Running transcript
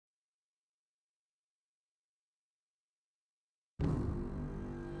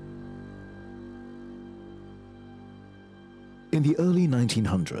In the early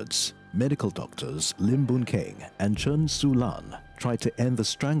 1900s, medical doctors Boon Keng and Chen tried to end the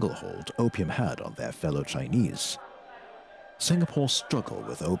stranglehold opium had on their fellow Chinese. Singapore's struggle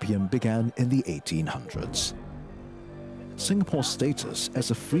with opium began in the 1800s. Singapore's status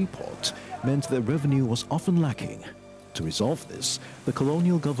as a free port meant that revenue was often lacking. To resolve this, the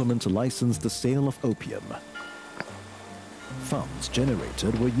colonial government licensed the sale of opium. Funds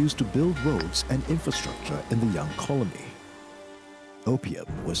generated were used to build roads and infrastructure in the young colony. Opium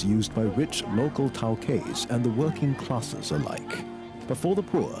was used by rich local Taukeis and the working classes alike. But for the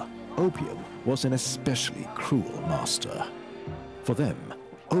poor, opium was an especially cruel master. For them,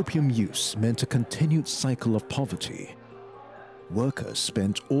 opium use meant a continued cycle of poverty. Workers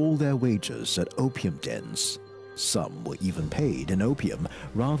spent all their wages at opium dens. Some were even paid in opium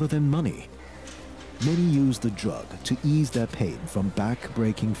rather than money. Many used the drug to ease their pain from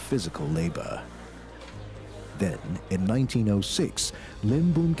back-breaking physical labor. Then, in 1906,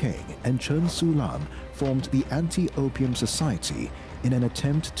 Boon Keng and Chen formed the Anti-Opium Society in an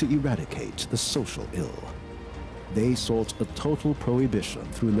attempt to eradicate the social ill. They sought a total prohibition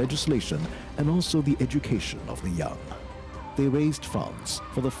through legislation and also the education of the young. They raised funds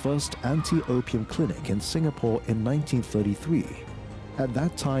for the first anti-opium clinic in Singapore in 1933. At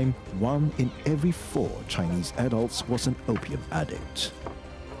that time, 1 in every 4 Chinese adults was an opium addict.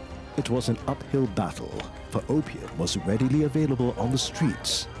 It was an uphill battle, for opium was readily available on the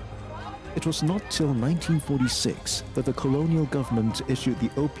streets. It was not till 1946 that the colonial government issued the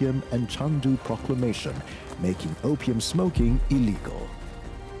Opium and Chandu Proclamation, making opium smoking illegal.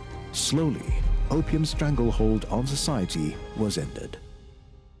 Slowly, opium's stranglehold on society was ended.